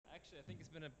I think it's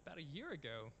been about a year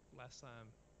ago last time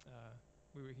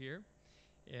we were here,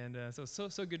 and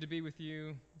so good to be with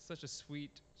you. Such a sweet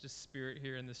just spirit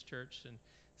here in this church, and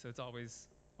so it's always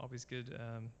good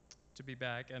to be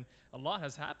back. And a lot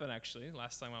has happened actually.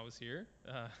 Last time I was here,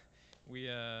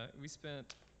 we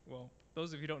spent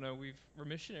those of you who don't know, we're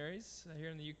missionaries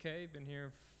here in the UK. Been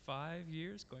here 5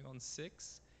 years, going on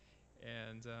six,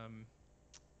 and um,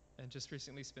 and just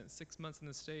recently spent 6 months in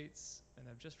the States, and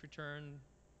I've just returned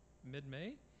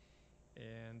mid-May,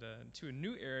 and to a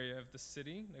new area of the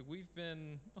city. Like we've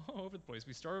been all over the place.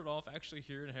 We started off actually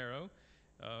here in Harrow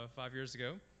 5 years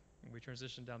ago. And we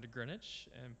transitioned down to Greenwich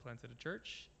and planted a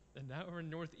church, and now we're in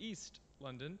northeast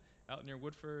London, out near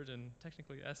Woodford and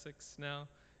technically Essex now.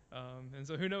 And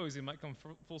so who knows? We might come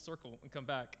full circle and come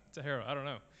back to Harrow. I don't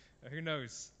know. Who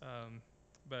knows?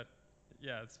 But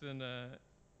yeah, it's been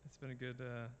a good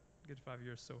 5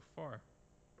 years so far.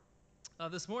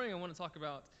 This morning, I want to talk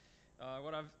about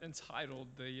what I've entitled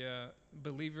the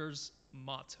believer's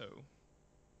motto.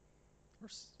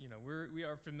 We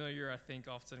are familiar, I think,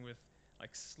 often with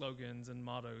like slogans and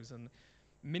mottos, and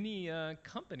many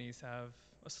companies have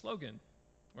a slogan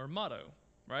or motto,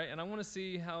 right? And I want to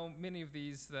see how many of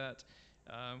these that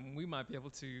we might be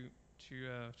able to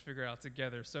figure out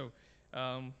together. So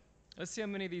um, let's see how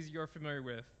many of these you're familiar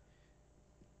with.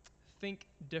 Think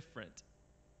different.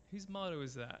 Whose motto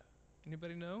is that?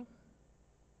 Anybody know?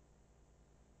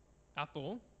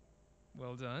 Apple.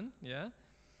 Well done. Yeah.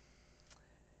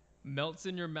 Melts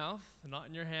in your mouth, not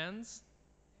in your hands.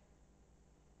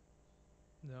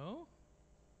 No.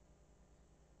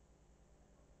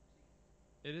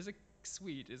 It is a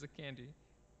sweet, is a candy.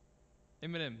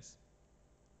 M&Ms.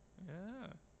 Yeah.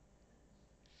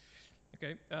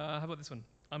 Okay. How about this one?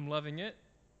 I'm loving it.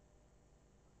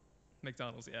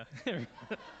 McDonald's. Yeah.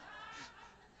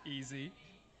 Easy.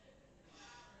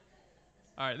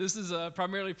 All right. This is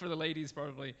primarily for the ladies,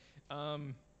 probably.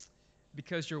 Um,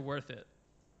 because you're worth it.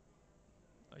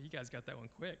 Oh, you guys got that one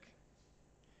quick.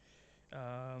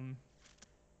 Um,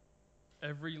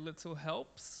 every little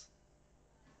helps.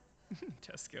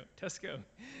 Tesco. Tesco.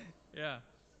 Yeah.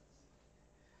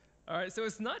 All right, so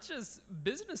it's not just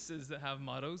businesses that have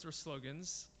mottos or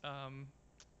slogans.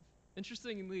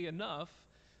 Interestingly enough,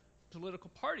 political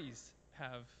parties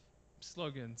have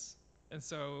slogans. And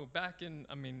so back in,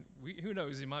 I mean, who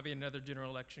knows, there might be another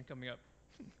general election coming up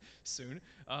soon.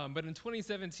 But in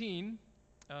 2017,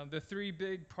 the three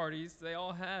big parties, they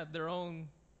all had their own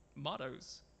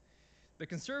mottos. The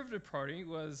Conservative Party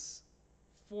was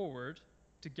forward,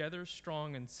 together,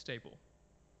 strong, and stable.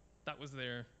 That was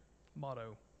their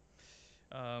motto.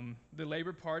 The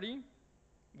Labour Party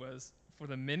was for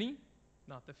the many,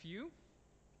 not the few.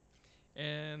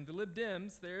 And the Lib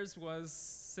Dems, theirs was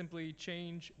simply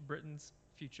change Britain's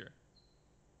future,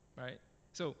 right?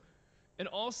 So, in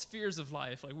all spheres of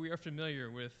life, like we are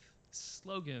familiar with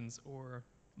slogans or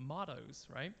mottos,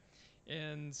 right?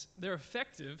 And they're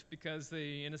effective because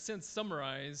they, in a sense,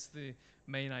 summarize the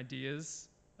main ideas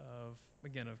of,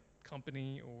 again, a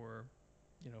company or,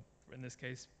 in this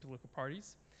case, political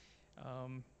parties.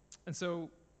 Um, and so,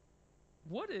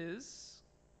 what is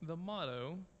the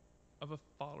motto of a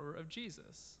follower of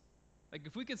Jesus? Like,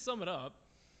 if we could sum it up,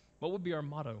 what would be our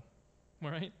motto,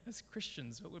 right? As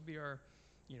Christians, what would be our,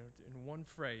 in one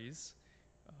phrase,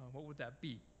 what would that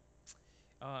be?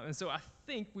 And so I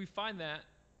think we find that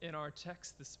in our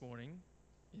text this morning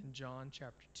in John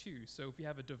chapter 2. So if you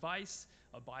have a device,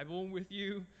 a Bible with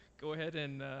you, go ahead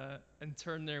and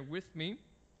turn there with me.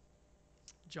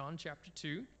 John chapter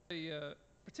 2.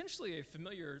 Potentially a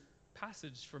familiar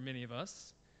passage for many of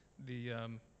us,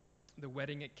 the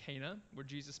wedding at Cana, where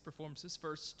Jesus performs his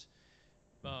first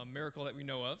miracle that we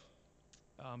know of.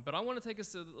 But I want to take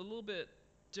us a little bit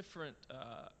different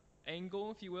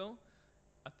angle, if you will,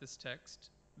 at this text,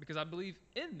 because I believe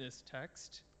in this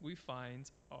text we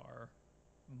find our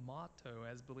motto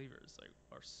as believers, like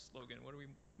our slogan. What are we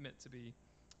meant to be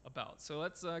about? So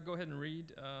let's go ahead and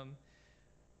read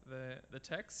the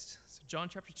text. So John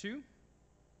chapter 2,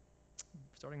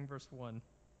 starting in verse 1. It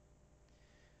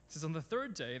says, "On the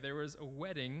third day there was a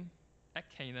wedding at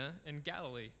Cana in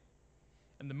Galilee,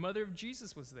 and the mother of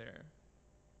Jesus was there.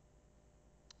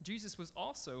 Jesus was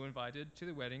also invited to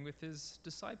the wedding with his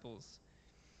disciples.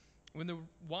 When the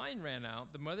wine ran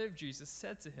out, the mother of Jesus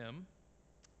said to him,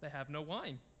 'They have no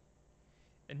wine.'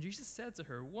 And Jesus said to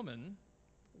her, 'Woman,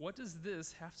 what does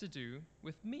this have to do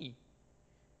with me?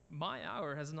 My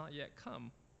hour has not yet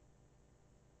come.'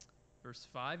 Verse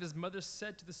 5, his mother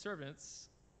said to the servants,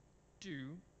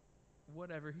 'Do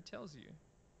whatever he tells you.'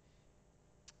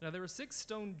 Now there were 6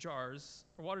 stone jars,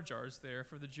 or water jars, there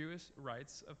for the Jewish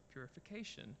rites of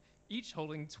purification, each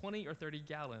holding 20 or 30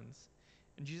 gallons.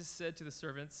 And Jesus said to the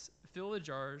servants, "Fill the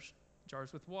jars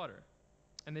with water."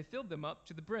 And they filled them up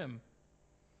to the brim.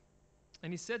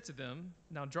 And he said to them,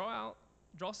 "Now draw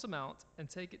some out, and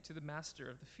take it to the master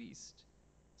of the feast."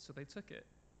 So they took it.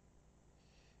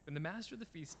 When the master of the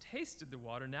feast tasted the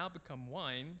water now become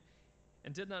wine,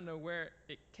 and did not know where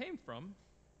it came from,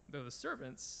 though the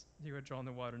servants who had drawn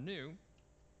the water knew,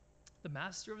 the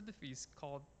master of the feast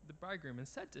called the bridegroom and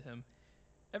said to him,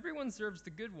 "Everyone serves the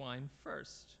good wine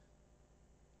first,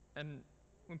 and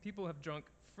when people have drunk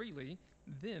freely,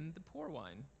 then the poor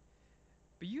wine.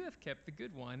 But you have kept the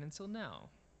good wine until now."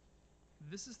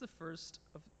 This is the first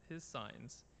of his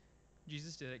signs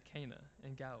Jesus did at Cana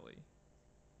in Galilee,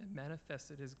 and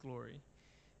manifested his glory,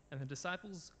 and the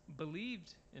disciples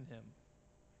believed in him.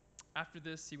 After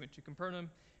this, he went to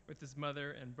Capernaum with his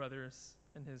mother and brothers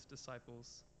and his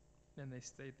disciples, and they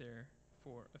stayed there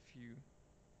for a few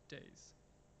days.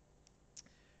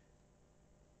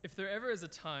 If there ever is a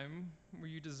time where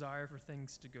you desire for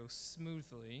things to go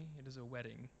smoothly, it is a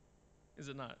wedding, is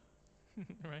it not?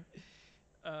 Right?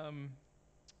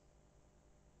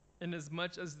 And as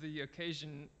much as the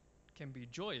occasion can be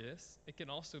joyous, it can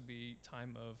also be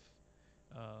time of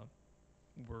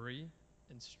worry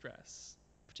and stress,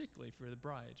 particularly for the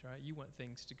bride, right? You want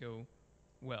things to go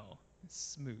well and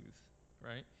smooth,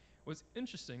 right? What's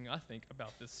interesting, I think,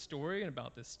 about this story and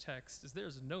about this text is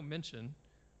there's no mention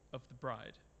of the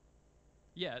bride.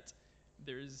 Yet,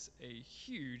 there's a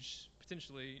huge,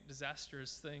 potentially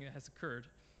disastrous thing that has occurred,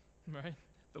 right?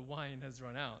 The wine has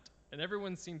run out. And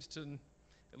everyone seems to,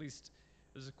 at least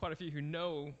there's quite a few who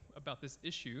know about this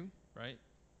issue, right?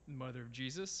 The mother of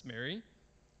Jesus, Mary,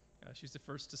 she's the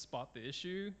first to spot the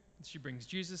issue. She brings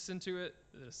Jesus into it,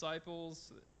 the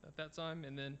disciples at that time,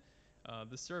 and then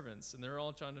the servants. And they're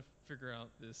all trying to figure out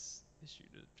this issue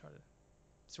to try to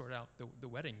sort out the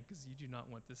wedding, because you do not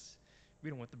want this, we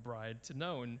don't want the bride to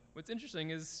know. And what's interesting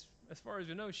is, as far as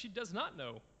we know, she does not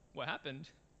know what happened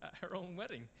at her own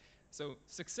wedding. So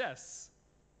success,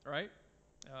 right?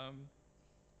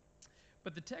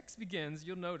 But the text begins,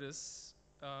 you'll notice,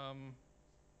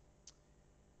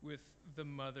 with the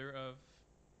mother of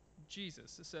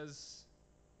Jesus. It says,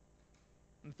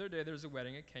 on the third day there was a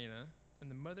wedding at Cana, and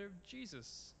the mother of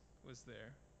Jesus was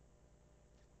there.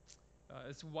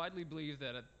 It's widely believed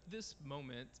that at this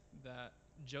moment that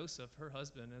Joseph, her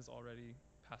husband, has already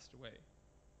passed away.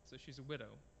 So she's a widow.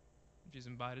 She's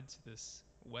invited to this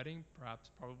wedding,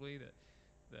 probably that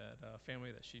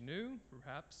family that she knew.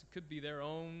 Perhaps it could be their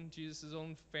own, Jesus'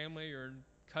 own family or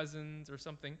cousins or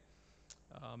something.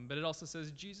 But it also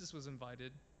says Jesus was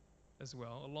invited as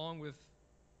well, along with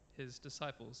his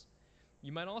disciples.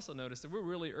 You might also notice that we're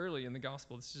really early in the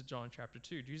gospel. This is John chapter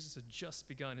 2. Jesus had just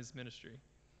begun his ministry.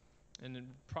 And then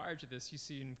prior to this, you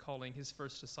see him calling his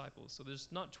first disciples. So there's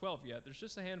not 12 yet. There's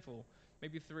just a handful,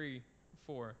 maybe 3 or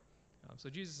 4. So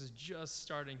Jesus is just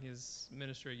starting his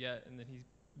ministry yet, and then he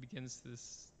begins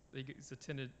this, he's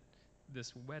attended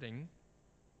this wedding.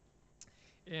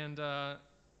 And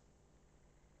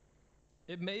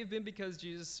it may have been because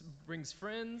Jesus brings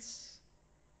friends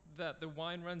that the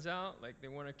wine runs out, like they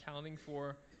weren't accounting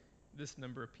for this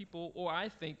number of people. Or I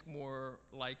think more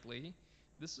likely,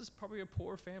 this is probably a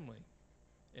poor family.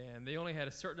 And they only had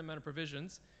a certain amount of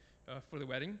provisions for the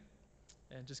wedding,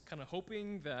 and just kind of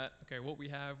hoping that, okay, what we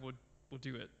have, we'll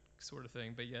do it, sort of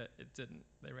thing. But yet it didn't.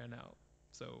 They ran out.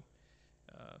 So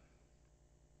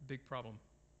big problem.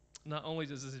 Not only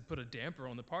does this put a damper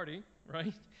on the party,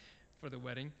 right, for the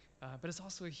wedding, but it's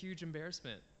also a huge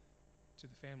embarrassment to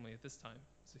the family at this time.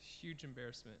 It's a huge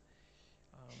embarrassment.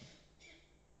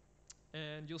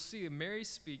 And you'll see Mary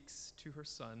speaks to her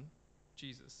son,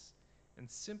 Jesus, and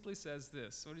simply says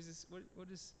this. What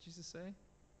does Jesus say?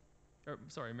 Or,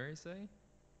 sorry, Mary say?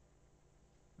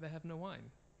 They have no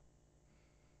wine.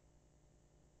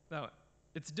 Now,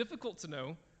 it's difficult to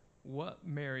know what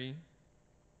Mary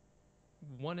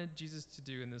wanted Jesus to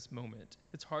do in this moment.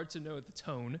 It's hard to know the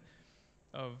tone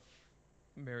of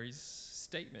Mary's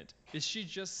statement. Is she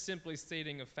just simply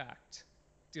stating a fact?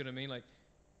 Do you know what I mean? Like,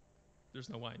 there's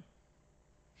no wine.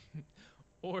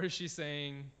 Or is she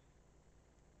saying,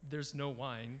 there's no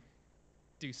wine,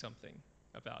 do something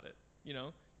about it? You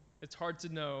know? It's hard to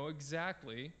know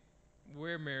exactly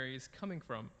where Mary is coming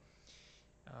from.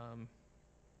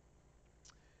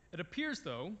 It appears,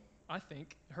 though, I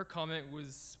think, her comment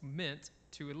was meant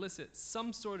to elicit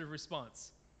some sort of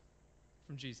response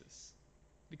from Jesus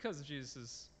because of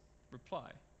Jesus'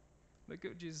 reply. Look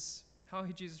at Jesus, how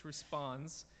Jesus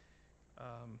responds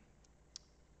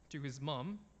to his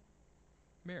mom,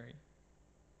 Mary.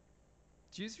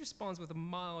 Jesus responds with a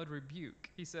mild rebuke.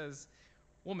 He says,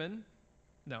 "Woman,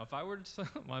 Now, if I were to tell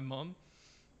my mom,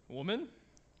 woman,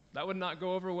 that would not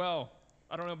go over well.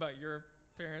 I don't know about your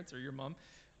parents or your mom.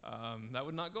 That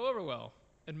would not go over well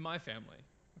in my family,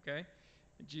 okay?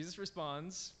 And Jesus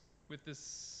responds with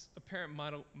this apparent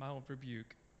mild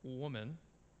rebuke. Woman,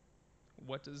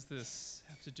 what does this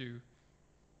have to do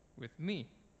with me?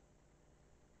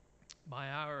 My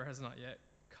hour has not yet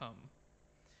come.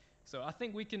 So I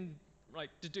think we can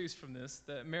deduce from this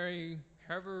that Mary,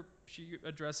 however she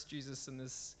addressed Jesus in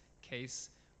this case,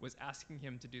 was asking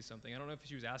him to do something. I don't know if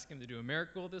she was asking him to do a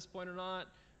miracle at this point or not,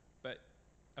 but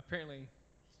apparently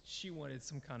she wanted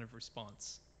some kind of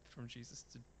response from Jesus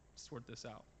to sort this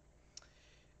out.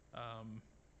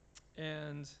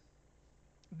 And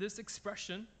this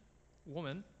expression,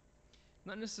 woman,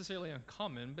 not necessarily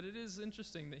uncommon, but it is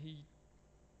interesting that he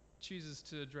chooses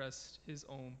to address his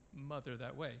own mother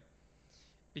that way.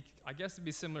 I guess it'd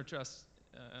be similar to us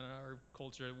in our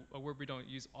culture. A word we don't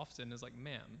use often is like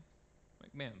ma'am.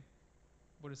 Like, ma'am,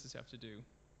 what does this have to do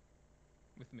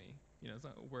with me? It's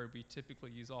not a word we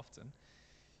typically use often.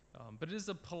 But it is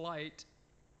a polite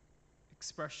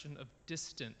expression of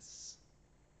distance,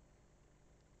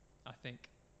 I think,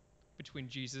 between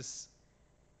Jesus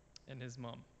and his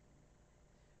mom.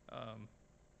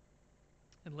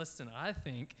 And listen, I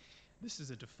think this is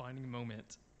a defining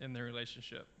moment in their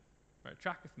relationship. Right,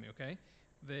 track with me, okay?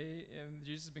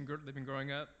 Jesus they've been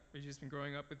growing up. Jesus has been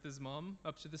growing up with his mom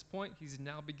up to this point. He's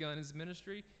now begun his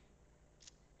ministry,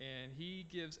 and he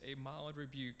gives a mild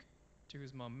rebuke to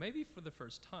his mom, maybe for the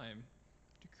first time,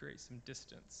 to create some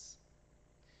distance.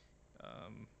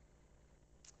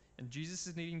 And Jesus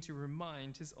is needing to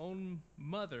remind his own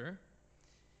mother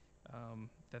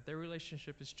that their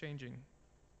relationship is changing.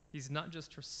 He's not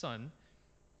just her son,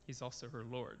 he's also her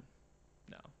Lord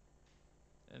now.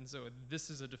 And so this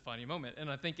is a defining moment. And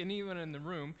I think anyone in the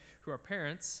room who are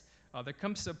parents, there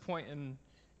comes to a point in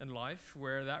life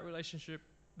where that relationship,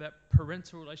 that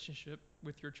parental relationship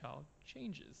with your child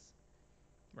changes,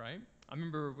 right? I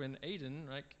remember when Aiden,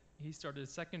 he started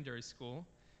secondary school,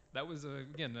 that was,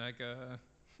 again,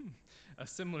 a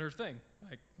similar thing.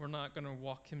 Like, we're not going to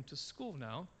walk him to school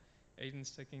now.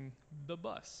 Aiden's taking the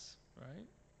bus, right?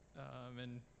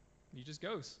 And he just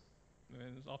goes.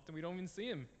 And often we don't even see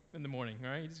him in the morning,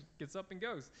 right? He just gets up and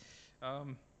goes.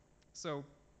 So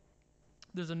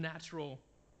there's a natural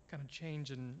kind of change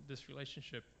in this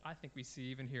relationship, I think we see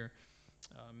even here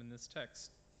in this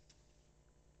text.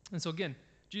 And so again,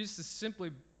 Jesus is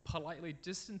simply politely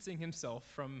distancing himself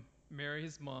from Mary,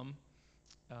 his mom,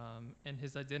 and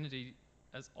his identity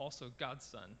as also God's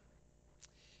son.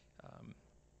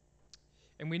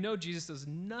 And we know Jesus does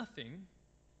nothing,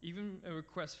 even a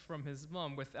request from his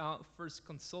mom, without first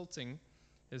consulting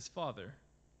his Father.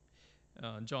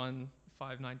 John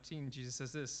 5:19, Jesus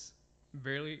says this,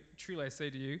 "Verily, truly I say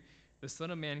to you, the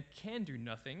Son of Man can do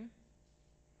nothing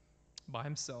by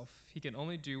himself. He can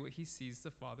only do what he sees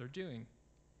the Father doing.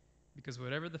 Because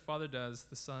whatever the Father does,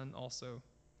 the Son also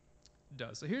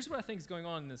does." So here's what I think is going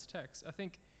on in this text. I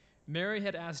think Mary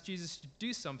had asked Jesus to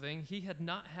do something he had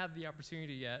not had the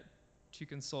opportunity yet to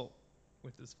consult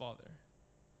with his Father.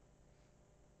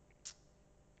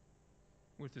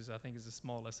 Which is, I think, is a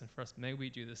small lesson for us. May we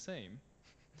do the same.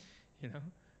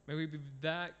 May we be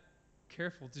that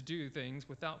careful to do things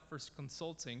without first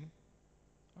consulting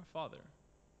our Father.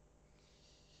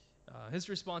 His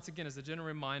response, again, is a gentle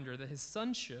reminder that his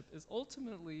sonship is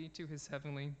ultimately to his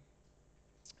heavenly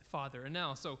Father. And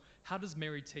now, so how does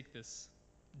Mary take this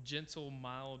gentle,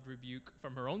 mild rebuke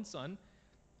from her own son,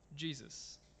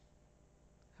 Jesus?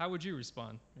 How would you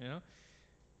respond,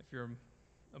 if you're,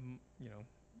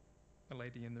 a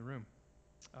lady in the room?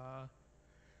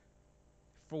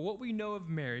 For what we know of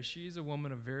Mary, she is a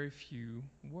woman of very few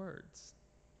words.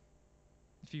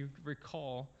 If you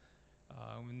recall,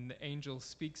 when the angel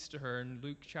speaks to her in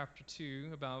Luke chapter 2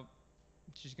 about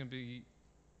she's going to be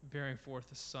bearing forth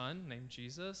a son named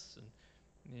Jesus,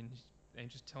 and the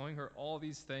angel's telling her all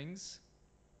these things,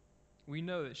 we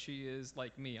know that she is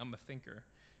like me. I'm a thinker.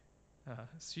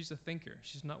 She's a thinker.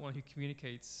 She's not one who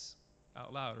communicates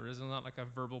out loud, or is not like a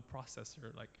verbal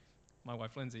processor like my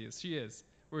wife Lindsay is. She is.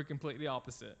 We're completely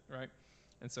opposite, right?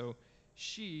 And so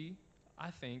she, I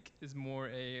think, is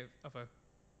more of a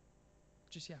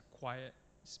quiet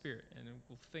spirit, and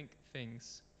will think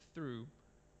things through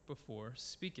before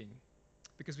speaking.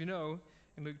 Because we know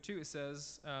in Luke 2 it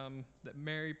says that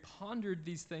Mary pondered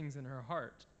these things in her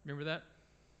heart. Remember that?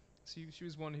 She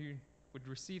was one who would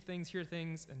receive things, hear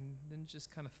things, and then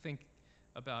just kind of think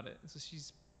about it. So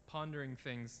she's pondering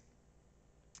things.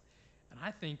 And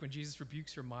I think when Jesus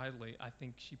rebukes her mildly, I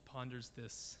think she ponders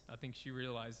this. I think she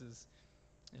realizes,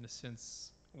 in a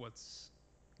sense, what's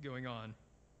going on.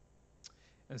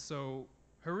 And so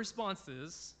her response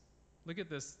is, look at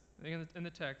this in the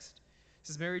text. It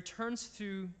says, Mary turns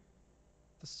to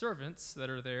the servants that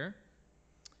are there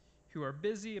who are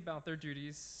busy about their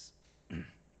duties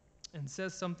and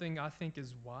says something I think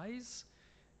is wise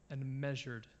and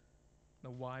measured.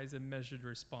 The wise and measured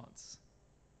response.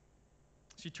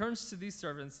 She turns to these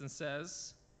servants and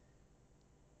says,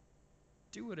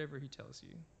 do whatever he tells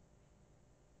you.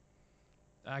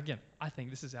 Again, I think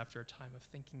this is after a time of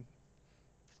thinking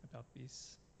about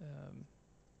these.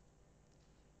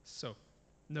 So,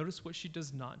 notice what she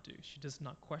does not do. She does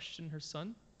not question her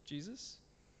son, Jesus.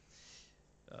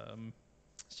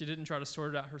 She didn't try to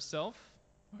sort it out herself.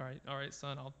 All right,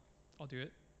 son, I'll do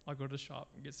it. I'll go to the shop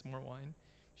and get some more wine.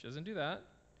 She doesn't do that.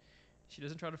 She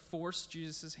doesn't try to force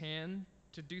Jesus' hand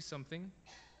to do something.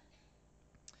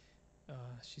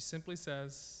 She simply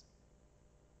says,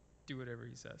 do whatever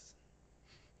he says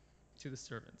to the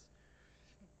servants.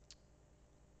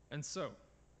 And so,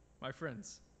 my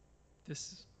friends,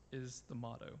 this is the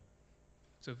motto.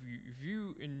 So if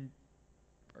you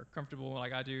are comfortable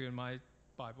like I do in my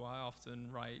Bible, I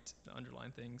often write and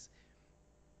underline things.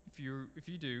 If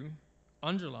you do,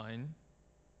 underline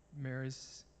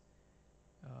Mary's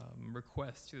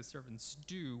request to the servants,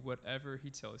 do whatever he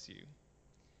tells you.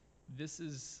 This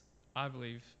is, I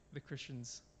believe, the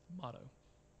Christian's motto.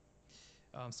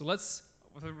 So let's,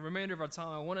 with the remainder of our time,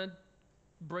 I want to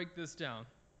break this down,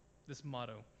 this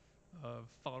motto of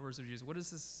followers of Jesus. What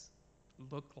does this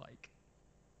look like?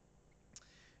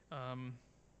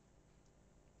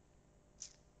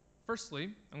 Firstly,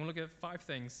 I'm going to look at 5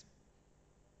 things.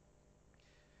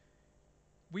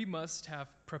 We must have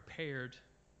prepared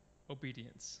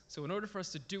obedience. So in order for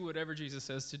us to do whatever Jesus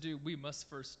says to do, we must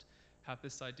first have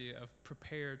this idea of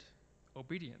prepared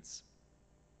obedience.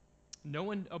 No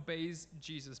one obeys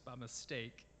Jesus by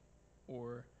mistake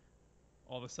or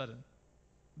all of a sudden.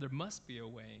 There must be a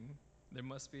weighing. There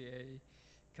must be a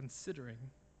considering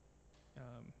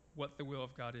what the will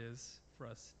of God is for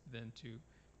us then to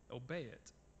obey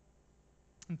it.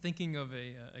 I'm thinking of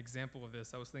an example of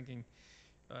this. I was thinking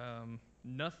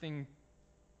nothing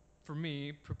for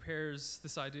me prepares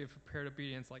this idea of prepared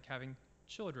obedience like having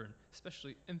children,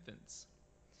 especially infants.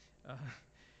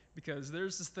 Because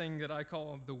there's this thing that I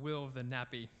call the will of the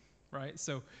nappy, right?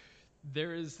 So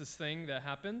there is this thing that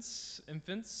happens,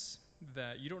 infants,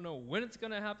 that you don't know when it's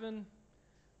going to happen,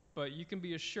 but you can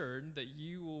be assured that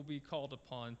you will be called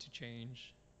upon to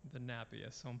change the nappy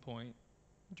at some point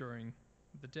during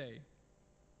the day.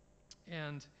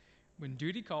 And when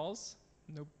duty calls,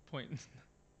 no point.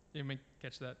 You may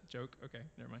catch that joke? Okay,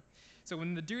 never mind. So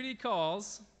when the duty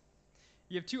calls,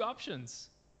 you have 2 options.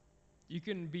 You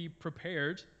can be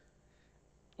prepared,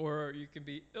 or you can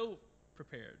be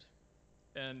ill-prepared.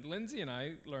 And Lindsay and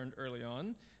I learned early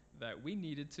on that we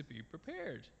needed to be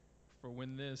prepared for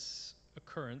when this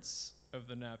occurrence of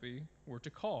the nappy were to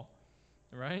call,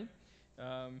 right?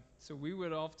 So we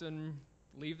would often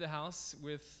leave the house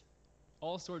with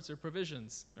all sorts of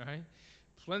provisions, right?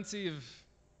 Plenty of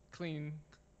clean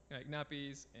like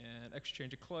nappies and extra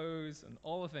change of clothes and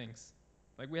all the things.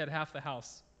 Like we had half the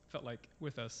house, felt like,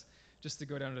 with us just to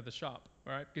go down to the shop,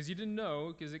 all right? Because you didn't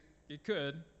know, because you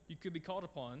could be called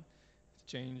upon to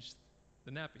change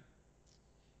the nappy.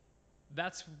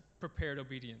 That's prepared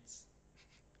obedience,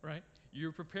 right?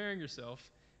 You're preparing yourself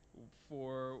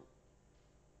for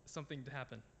something to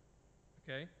happen,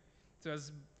 okay? So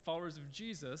as followers of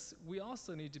Jesus, we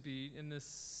also need to be in this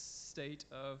state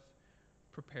of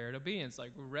prepared obedience,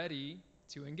 like ready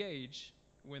to engage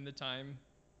when the time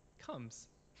comes,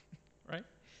 right?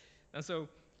 And so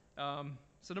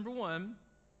number 1,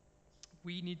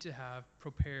 we need to have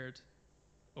prepared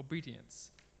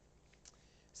obedience.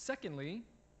 Secondly,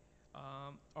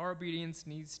 our obedience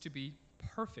needs to be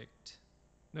perfect.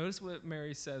 Notice what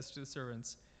Mary says to the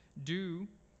servants. Do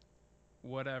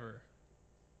whatever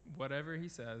he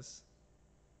says,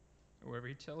 or whatever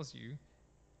he tells you,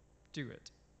 do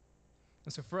it.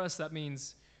 And so for us, that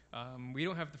means we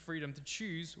don't have the freedom to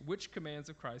choose which commands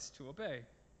of Christ to obey.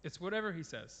 It's whatever he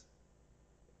says.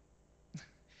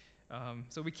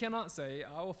 So we cannot say,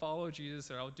 I will follow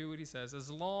Jesus or I'll do what he says as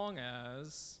long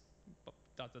as,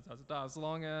 as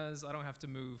long as I don't have to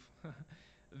move,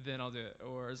 then I'll do it.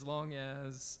 Or as long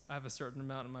as I have a certain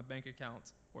amount in my bank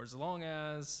account. Or as long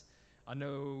as I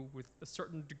know with a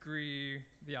certain degree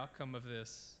the outcome of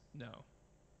this. No.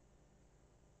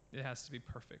 It has to be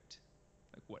perfect.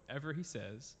 Like whatever he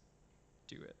says,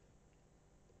 do it.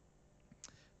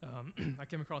 I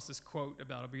came across this quote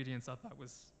about obedience I thought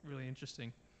was really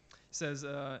interesting. It says,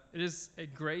 "It is a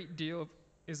great deal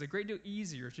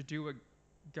easier to do what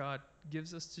God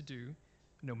gives us to do,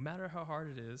 no matter how hard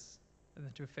it is, and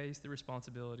then to face the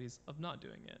responsibilities of not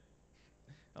doing it.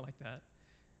 I like that.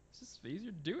 It's just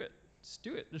easier to do it. Just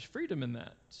do it. There's freedom in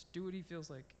that. Just do what he feels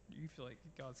like you feel like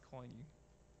God's calling you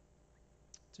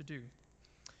to do.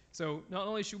 So not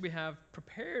only should we have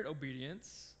prepared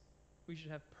obedience, we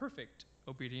should have perfect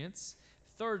obedience.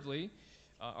 Thirdly,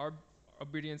 our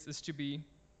obedience is to be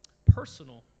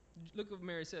personal. Look what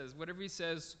Mary says. Whatever he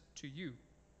says to you,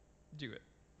 do it.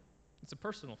 It's a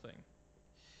personal thing.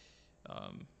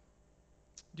 Um,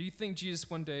 do you think Jesus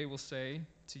one day will say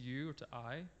to you or to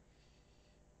I,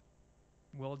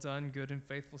 "Well done, good and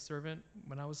faithful servant.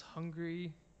 When I was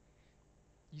hungry,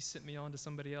 you sent me on to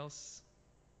somebody else"?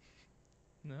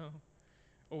 No.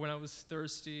 Or when I was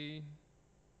thirsty,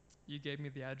 you gave me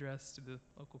the address to the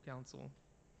local council.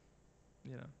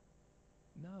 You know,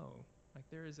 no. Like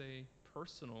there is a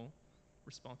personal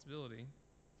responsibility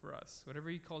for us. Whatever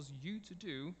he calls you to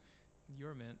do,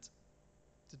 you're meant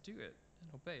to do it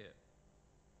and obey it.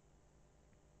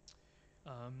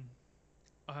 Um,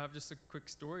 I have just a quick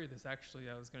story. This actually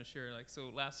I was going to share. Like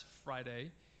so, last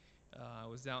Friday, I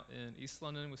was out in East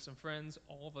London with some friends.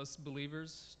 All of us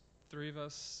believers, three of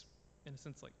us, in a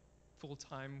sense, like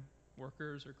full-time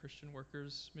workers or Christian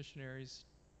workers, missionaries,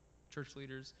 church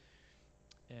leaders,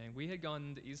 and we had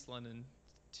gone to East London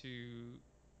to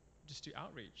just do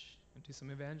outreach and do some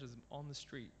evangelism on the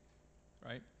street,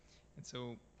 right? And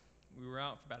so we were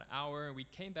out for about an hour, and we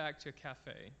came back to a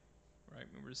cafe, right?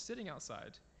 And we were sitting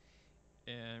outside,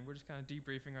 and we're just kind of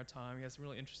debriefing our time. We had some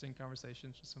really interesting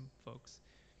conversations with some folks,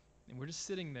 and we're just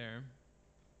sitting there,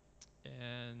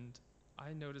 and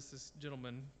I noticed this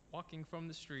gentleman walking from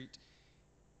the street,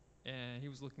 and he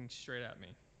was looking straight at me.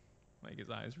 Like his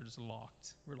eyes were just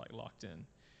locked. We're like locked in.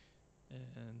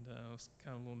 And I was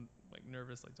kind of a little like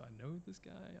nervous, like, do I know this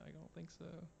guy? I don't think so.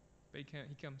 But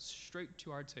he comes straight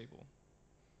to our table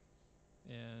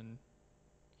and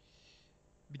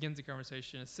begins the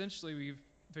conversation. Essentially, we've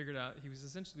figured out he was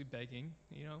essentially begging,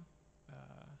 you know.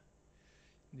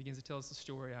 He begins to tell us the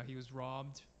story how he was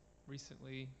robbed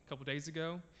recently, a couple days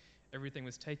ago. Everything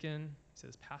was taken. He said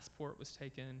his passport was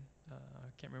taken. I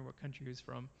can't remember what country he was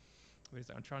from. But he's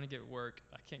like, I'm trying to get work.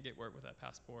 I can't get work with that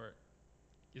passport.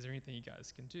 Is there anything you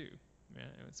guys can do?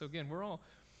 And so again, we're all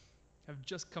have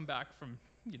just come back from,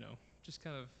 just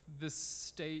kind of this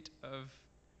state of,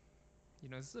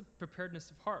 it's a preparedness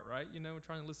of heart, right? We're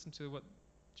trying to listen to what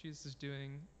Jesus is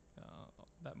doing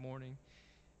that morning.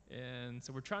 And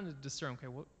so we're trying to discern, okay,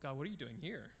 God, what are you doing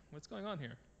here? What's going on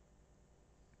here?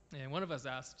 And one of us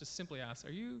just simply asked,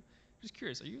 just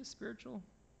curious, are you a spiritual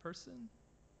person?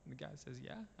 And the guy says,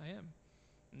 yeah, I am.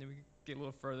 And then we get a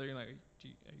little further, you're like, are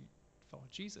you follow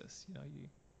Jesus? Do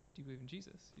you believe in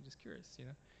Jesus? You're just curious,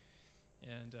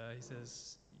 And he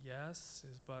says, yes,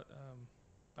 but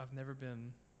I've never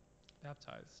been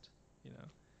baptized,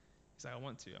 He's like, I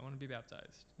want to be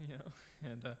baptized,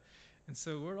 And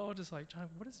so we're all just like,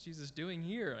 what is Jesus doing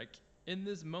here? Like, in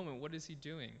this moment, what is he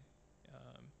doing?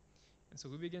 And so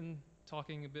we begin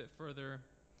talking a bit further,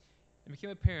 and became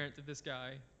apparent that this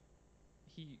guy,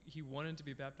 he wanted to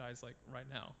be baptized, like, right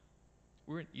now.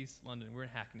 We're in East London. We're in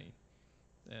Hackney.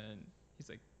 And he's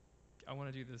like, I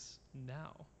want to do this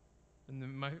now. And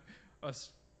then my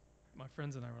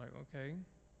friends and I were like, okay.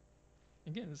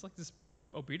 Again, it's like this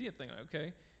obedient thing. Like,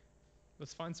 okay,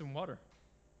 let's find some water.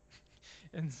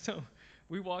 And so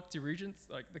we walked to Regent's,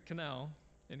 like the canal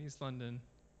in East London,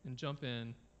 and jump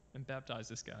in and baptize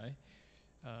this guy.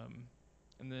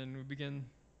 And then we begin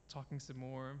talking some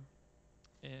more.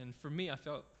 And for me, I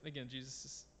felt, again, Jesus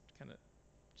is kind of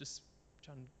just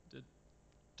trying to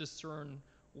discern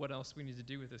what else we need to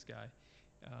do with this guy.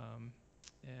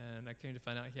 And I came to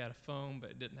find out he had a phone,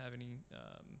 but it didn't have any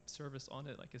service on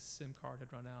it. Like his SIM card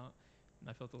had run out. And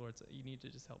I felt the Lord said, you need to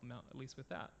just help him out, at least with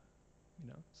that.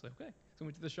 So okay. So we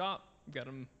went to the shop, got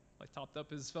him like topped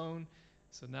up his phone.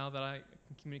 So now that I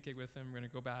can communicate with him, we're going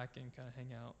to go back and kind of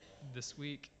hang out this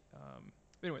week.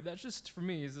 Anyway, that's just for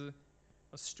me is a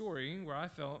story where I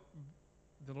felt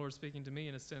the Lord speaking to me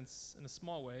in a sense, in a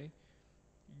small way.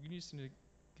 You just need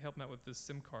to help him out with this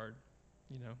SIM card,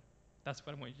 That's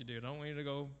what I want you to do. I don't want you to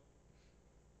go,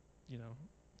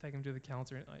 take him to the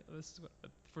counselor. This is what,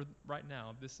 for right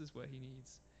now, this is what he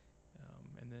needs.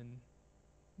 And then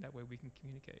that way we can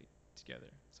communicate together.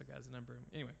 So God has a number.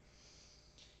 Anyway,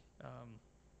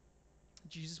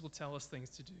 Jesus will tell us things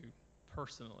to do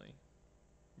personally,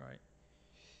 right?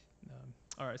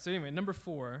 All right, so anyway, number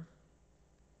 4.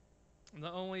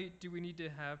 Not only do we need to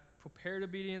have prepared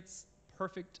obedience,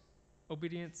 perfect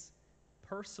obedience,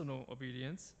 personal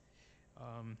obedience,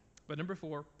 but number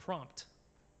 4, prompt.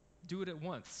 Do it at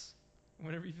once.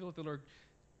 Whenever you feel that the Lord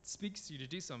speaks to you to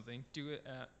do something, do it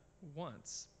at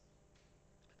once.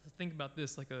 Think about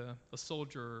this like a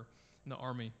soldier in the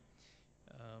army.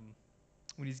 Um,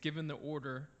 when he's given the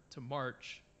order to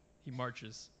march, he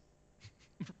marches,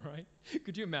 right?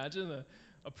 Could you imagine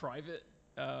a private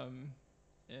and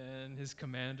his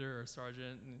commander or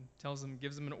sergeant and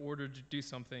gives him an order to do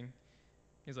something?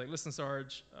 He's like, "Listen,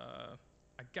 Sarge,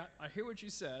 I hear what you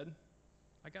said.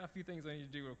 I got a few things I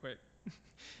need to do real quick.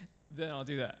 Then I'll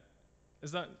do that."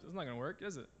 It's not going to work,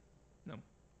 is it? No.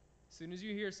 As soon as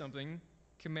you hear something,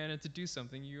 commanded to do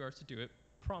something, you are to do it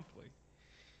promptly.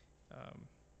 Um,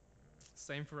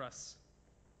 Same for us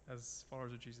as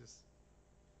followers of Jesus.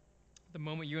 The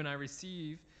moment you and I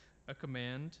receive a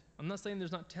command, I'm not saying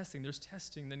there's not testing. There's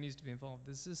testing that needs to be involved.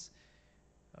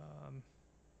 Um,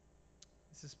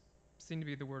 this is seen to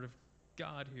be the word of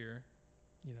God here.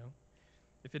 You know,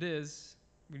 if it is,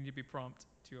 we need to be prompt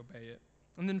to obey it.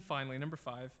 And then finally, number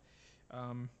 5,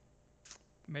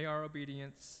 may our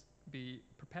obedience be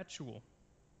perpetual.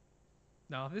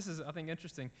 Now, this is, I think,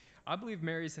 interesting. I believe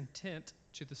Mary's intent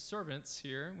to the servants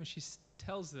here, when she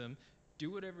tells them,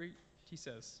 do whatever he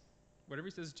says. Whatever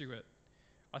he says, do it.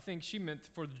 I think she meant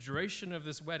for the duration of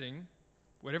this wedding,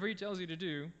 whatever he tells you to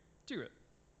do it.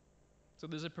 So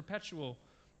there's a perpetual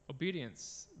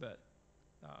obedience that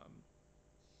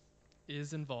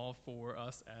is involved for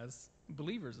us as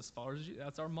believers, as followers of Jesus.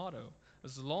 That's our motto.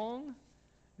 As long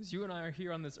as you and I are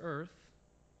here on this earth,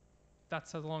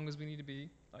 that's as long as we need to be,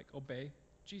 like, obey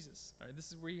Jesus. All right?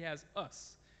 This is where he has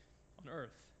us on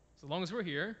earth. So long as we're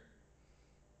here,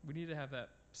 we need to have that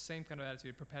same kind of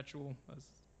attitude, perpetual, as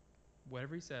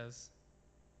whatever he says,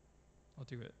 I'll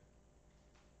do it.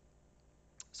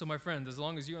 So my friends, as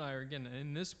long as you and I are, again,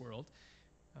 in this world,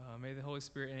 may the Holy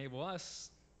Spirit enable us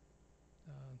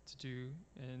to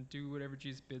do whatever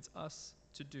Jesus bids us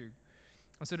to do.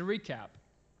 And so to recap,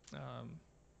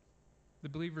 the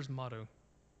believer's motto,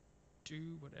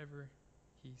 do whatever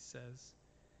he says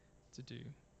to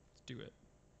do it.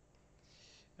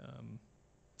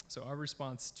 So our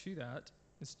response to that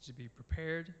is to be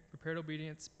prepared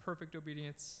obedience, perfect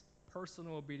obedience,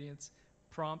 personal obedience,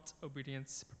 prompt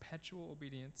obedience, perpetual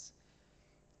obedience.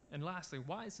 And lastly,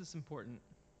 why is this important?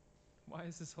 Why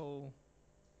is this whole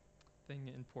thing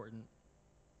important?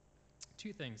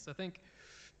 2 things. I think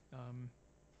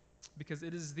because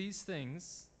it is these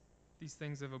things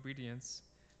of obedience,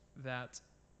 that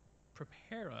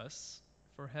prepare us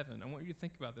for heaven. I want you to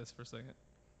think about this for a second.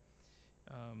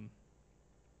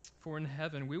 For in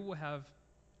heaven, we will have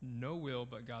no will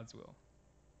but God's will.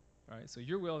 All right, so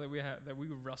your will that we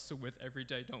wrestle with every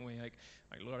day, don't we? Like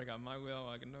Lord, I got my will.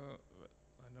 I don't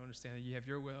understand that you have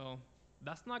your will.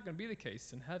 That's not going to be the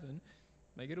case in heaven.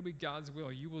 Like, it'll be God's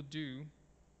will. You will do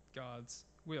God's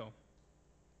will.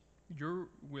 Your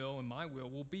will and my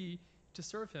will be to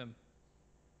serve him,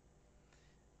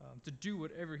 to do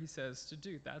whatever he says to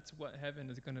do. That's what heaven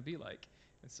is going to be like.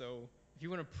 And so if you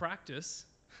want to practice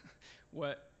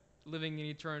what living in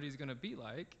eternity is going to be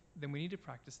like, then we need to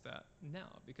practice that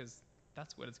now, because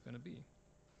that's what it's going to be.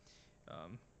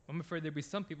 I'm afraid there'll be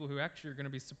some people who actually are going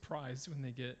to be surprised when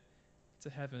they get to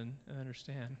heaven and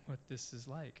understand what this is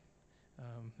like.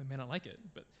 They may not like it,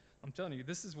 but I'm telling you,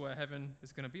 this is what heaven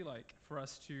is going to be like, for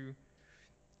us to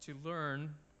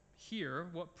learn here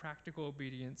what practical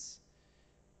obedience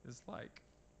is like.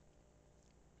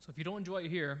 So if you don't enjoy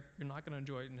it here, you're not going to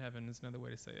enjoy it in heaven, is another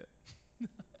way to say it.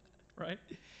 Right?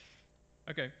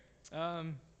 Okay.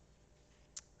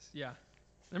 Yeah.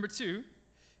 Number 2,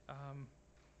 and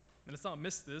let's not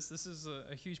miss this. This is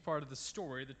a huge part of the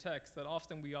story, the text, that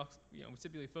often we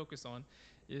typically focus on,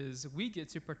 is we get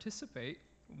to participate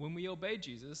when we obey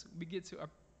Jesus. We get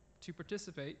to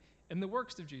participate in the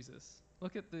works of Jesus.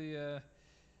 Look at the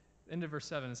end of verse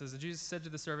 7. It says that Jesus said to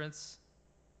the servants,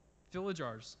 "Fill the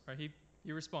jars." Right?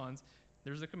 He responds.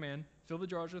 There's a command: fill the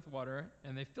jars with water,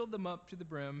 and they filled them up to the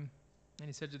brim. And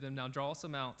he said to them, "Now draw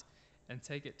some out and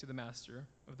take it to the master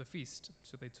of the feast."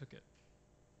 So they took it.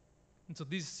 And so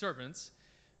these servants,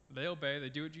 they obey, they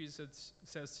do what Jesus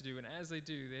says to do, and as they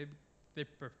do, they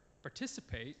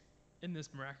participate in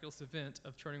this miraculous event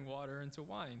of turning water into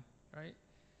wine, right?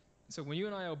 So when you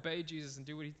and I obey Jesus and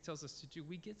do what he tells us to do,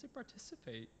 we get to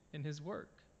participate in his work,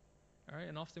 all right?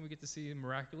 And often we get to see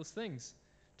miraculous things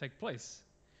take place.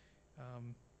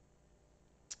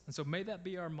 And so may that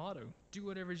be our motto. Do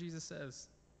whatever Jesus says.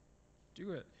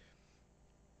 Do it.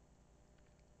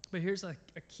 But here's a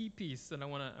key piece that I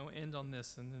want to end on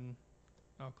this, and then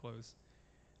I'll close.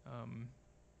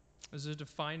 There's a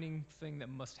defining thing that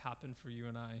must happen for you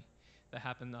and I, that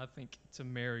happened, I think, to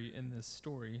Mary in this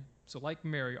story. So like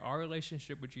Mary, our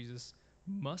relationship with Jesus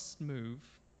must move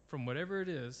from whatever it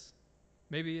is.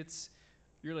 Maybe it's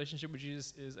your relationship with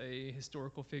Jesus is a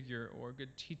historical figure or a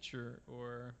good teacher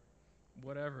or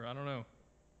whatever. I don't know.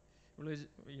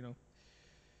 You know,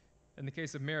 in the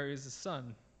case of Mary, is the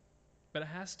son, but it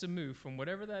has to move from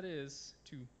whatever that is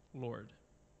to Lord.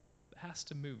 It has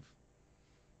to move.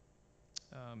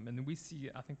 And then we see,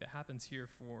 I think that happens here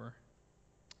for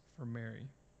Mary.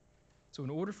 So in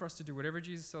order for us to do whatever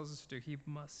Jesus tells us to do, he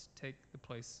must take the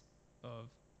place of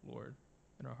Lord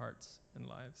in our hearts and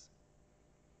lives.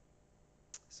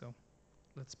 So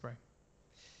let's pray.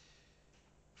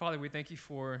 Father, we thank you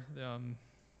for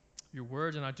your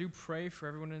word, and I do pray for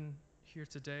everyone in here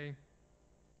today,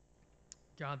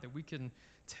 God, that we can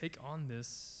take on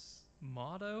this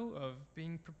motto of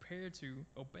being prepared to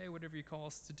obey whatever you call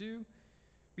us to do,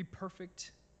 be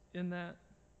perfect in that.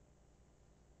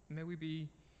 May we be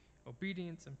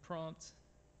obedient and prompt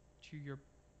to your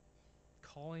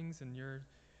callings and your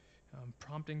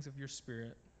promptings of your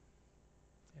Spirit.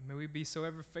 And may we be so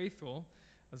ever faithful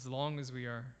as long as we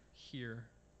are here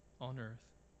on earth.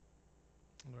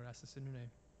 Lord, I ask this in your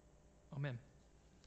name. Amen.